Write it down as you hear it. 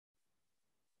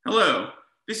Hello,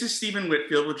 this is Stephen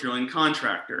Whitfield with Drilling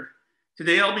Contractor.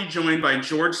 Today I'll be joined by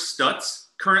George Stutz,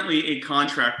 currently a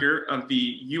contractor of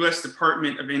the U.S.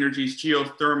 Department of Energy's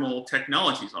Geothermal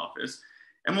Technologies Office,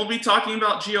 and we'll be talking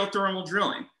about geothermal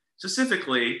drilling,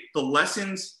 specifically the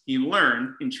lessons he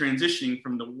learned in transitioning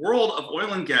from the world of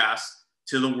oil and gas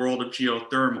to the world of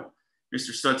geothermal. Mr.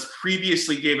 Stutz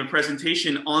previously gave a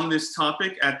presentation on this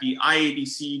topic at the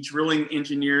IADC Drilling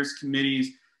Engineers Committee's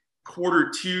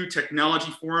Q2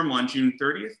 Technology Forum on June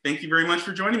 30th. Thank you very much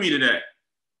for joining me today.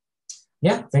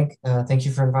 Yeah, thank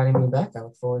you for inviting me back. I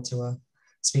look forward to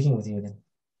speaking with you again.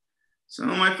 So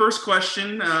my first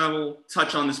question will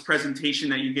touch on this presentation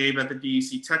that you gave at the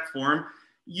DEC Tech Forum.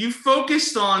 You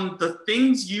focused on the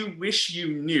things you wish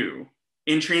you knew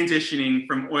in transitioning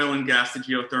from oil and gas to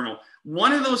geothermal.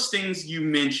 One of those things you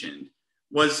mentioned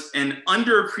was an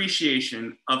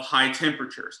underappreciation of high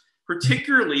temperatures,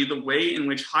 particularly the way in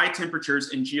which high temperatures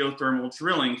in geothermal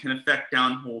drilling can affect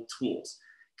downhole tools.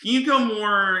 Can you go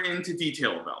more into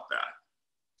detail about that?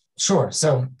 Sure.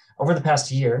 So over the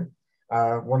past year,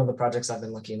 one of the projects I've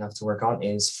been lucky enough to work on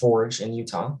is FORGE in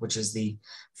Utah, which is the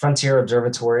Frontier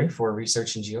Observatory for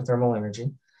Research in Geothermal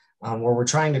Energy, where we're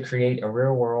trying to create a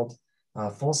real-world,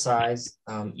 full-size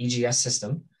EGS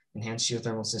system, enhanced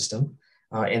geothermal system,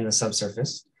 in the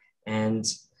subsurface. And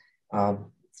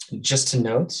just to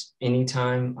note,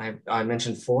 anytime I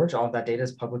mentioned FORGE, all of that data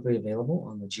is publicly available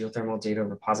on the Geothermal Data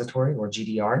Repository, or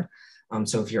GDR.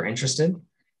 So if you're interested,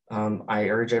 I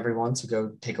urge everyone to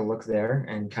go take a look there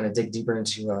and kind of dig deeper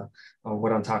into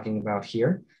what I'm talking about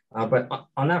here. But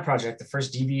on that project, the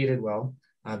first deviated well,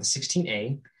 the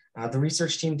 16A, the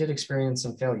research team did experience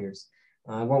some failures.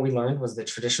 What we learned was that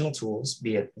traditional tools,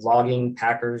 be it logging,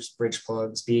 packers, bridge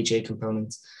plugs, BHA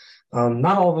components,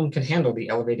 not all of them could handle the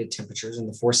elevated temperatures and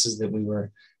the forces that we were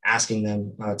asking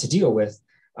them to deal with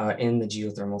in the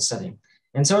geothermal setting.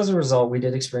 And so as a result, we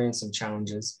did experience some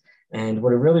challenges. And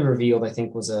what it really revealed, I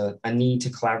think, was a need to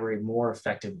collaborate more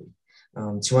effectively,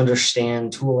 to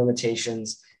understand tool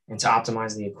limitations and to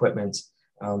optimize the equipment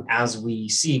as we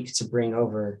seek to bring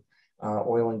over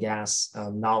oil and gas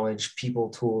knowledge, people,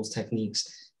 tools,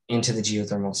 techniques into the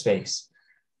geothermal space.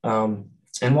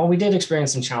 And while we did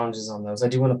experience some challenges on those, I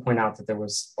do want to point out that there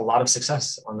was a lot of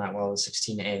success on that well, the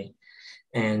 16A.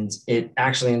 And it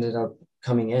actually ended up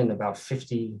coming in about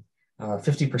 50%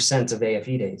 of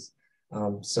AFE days.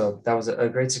 So that was a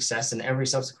great success. And every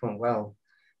subsequent well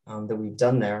that we've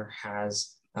done there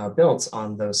has built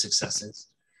on those successes.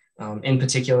 In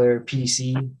particular,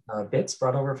 PDC bits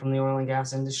brought over from the oil and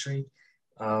gas industry,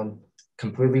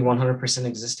 completely 100%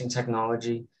 existing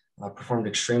technology, performed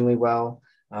extremely well.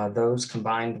 Those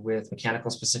combined with mechanical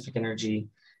specific energy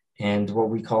and what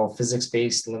we call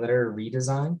physics-based limiter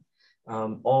redesign,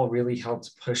 all really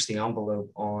helped push the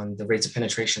envelope on the rates of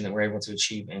penetration that we're able to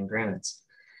achieve in granites.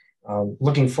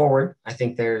 Looking forward, I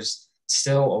think there's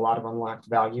still a lot of unlocked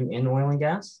value in oil and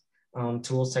gas,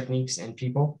 tools, techniques, and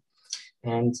people.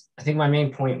 And I think my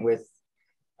main point with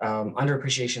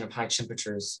underappreciation of high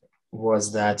temperatures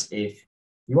was that if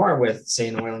you are with, say,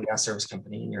 an oil and gas service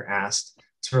company and you're asked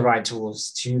to provide tools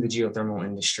to the geothermal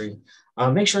industry,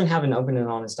 make sure and have an open and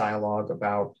honest dialogue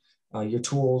about your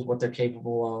tools, what they're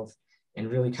capable of,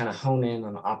 and really kind of hone in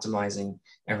on optimizing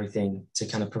everything to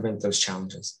kind of prevent those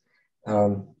challenges.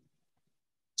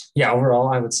 Yeah, overall,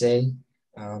 I would say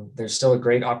there's still a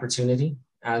great opportunity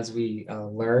as we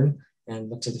learn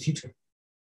and look to the future.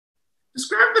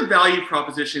 Describe the value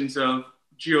propositions of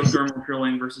geothermal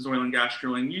drilling versus oil and gas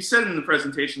drilling. You said in the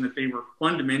presentation that they were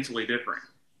fundamentally different.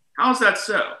 How is that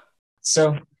so?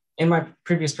 So in my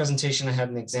previous presentation, I had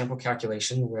an example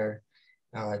calculation where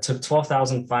it took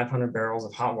 12,500 barrels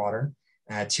of hot water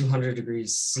at 200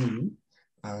 degrees C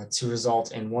to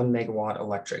result in 1 megawatt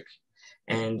electric.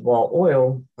 And while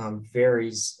oil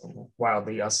varies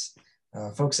wildly, us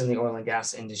folks in the oil and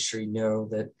gas industry know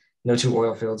that no two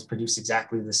oil fields produce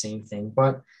exactly the same thing.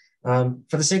 But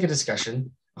for the sake of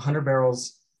discussion, 100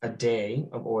 barrels a day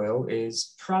of oil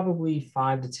is probably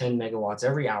 5 to 10 megawatts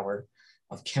every hour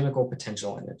of chemical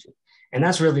potential energy. And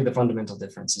that's really the fundamental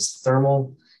difference, is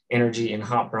thermal energy in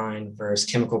hot brine versus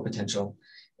chemical potential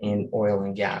in oil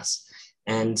and gas.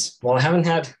 And while I haven't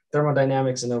had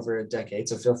thermodynamics in over a decade,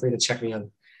 so feel free to check me on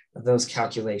those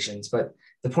calculations, but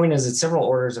the point is it's several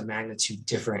orders of magnitude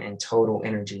different in total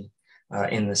energy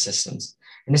in the systems.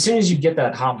 And as soon as you get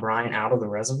that hot brine out of the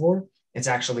reservoir, it's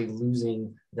actually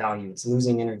losing value. It's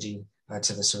losing energy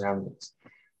to the surroundings.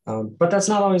 But that's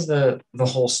not always the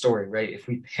whole story, right? If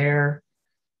we pair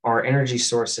our energy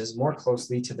sources more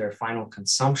closely to their final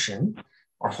consumption,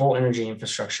 our whole energy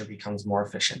infrastructure becomes more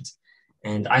efficient.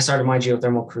 And I started my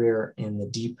geothermal career in the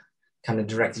deep kind of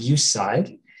direct use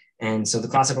side. And so the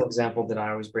classical example that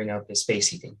I always bring up is space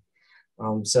heating.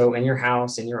 So in your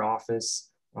house, in your office,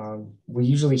 we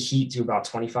usually heat to about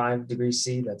 25 degrees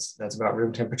C. That's about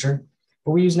room temperature.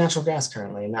 But we use natural gas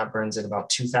currently, and that burns at about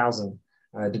 2000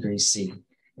 degrees C.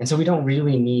 And so we don't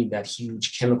really need that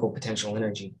huge chemical potential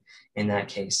energy in that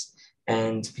case.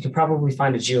 And we could probably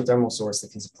find a geothermal source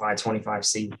that can supply 25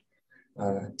 C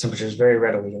temperatures very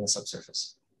readily in the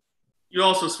subsurface. You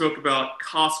also spoke about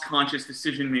cost-conscious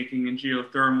decision-making in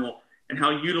geothermal and how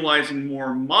utilizing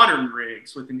more modern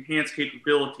rigs with enhanced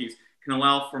capabilities can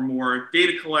allow for more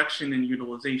data collection and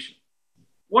utilization.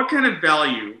 What kind of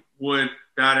value would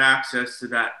that access to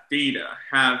that data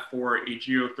have for a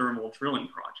geothermal drilling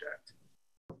project?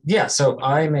 Yeah, so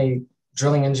I'm a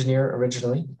drilling engineer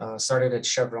originally, started at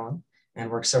Chevron and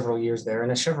worked several years there.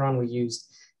 And at Chevron, we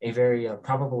used a very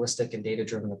probabilistic and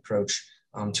data-driven approach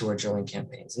to our drilling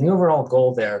campaigns. And the overall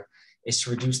goal there is to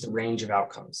reduce the range of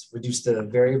outcomes, reduce the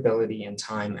variability in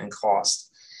time and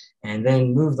cost, and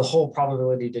then move the whole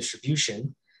probability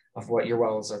distribution of what your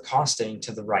wells are costing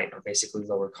to the right, or basically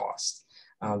lower cost.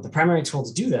 The primary tool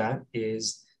to do that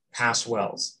is past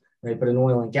wells, right? But in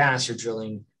oil and gas, you're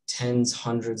drilling tens,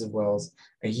 hundreds of wells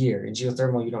a year. In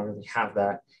geothermal, you don't really have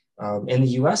that. In the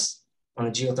US, on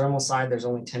the geothermal side, there's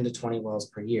only 10 to 20 wells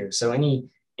per year. So any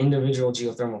individual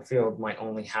geothermal field might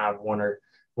only have one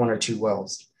or two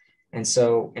wells. And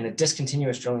so in a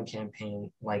discontinuous drilling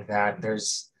campaign like that,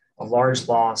 there's a large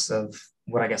loss of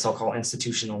what I guess I'll call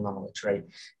institutional knowledge, right?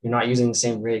 You're not using the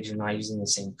same rigs, you're not using the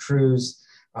same crews.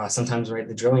 Sometimes, right,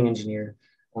 the drilling engineer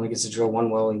only gets to drill one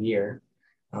well a year.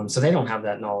 So they don't have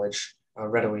that knowledge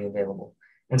readily available.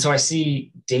 And so I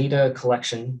see data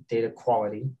collection, data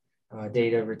quality,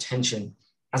 data retention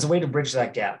as a way to bridge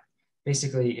that gap.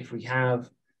 Basically, if we have,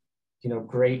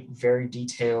 great, very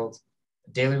detailed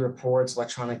daily reports,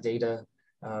 electronic data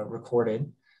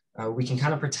recorded, we can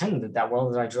kind of pretend that that well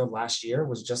that I drilled last year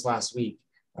was just last week,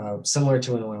 similar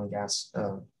to an oil and gas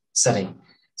setting.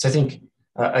 So I think,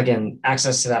 again,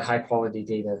 access to that high quality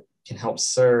data can help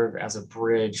serve as a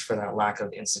bridge for that lack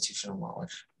of institutional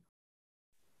knowledge.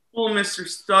 Well, Mr.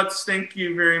 Stutz, thank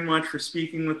you very much for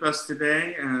speaking with us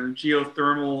today.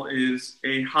 Geothermal is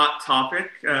a hot topic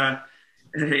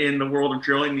in the world of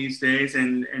drilling these days,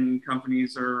 and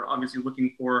companies are obviously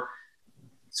looking for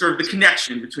sort of the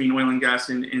connection between oil and gas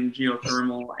and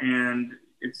geothermal, and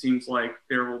it seems like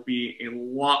there will be a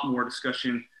lot more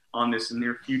discussion on this in the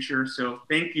near future. So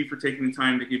thank you for taking the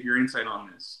time to give your insight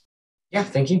on this. Yeah,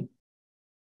 thank you.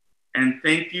 And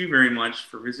thank you very much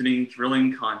for visiting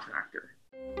Drilling Contractor.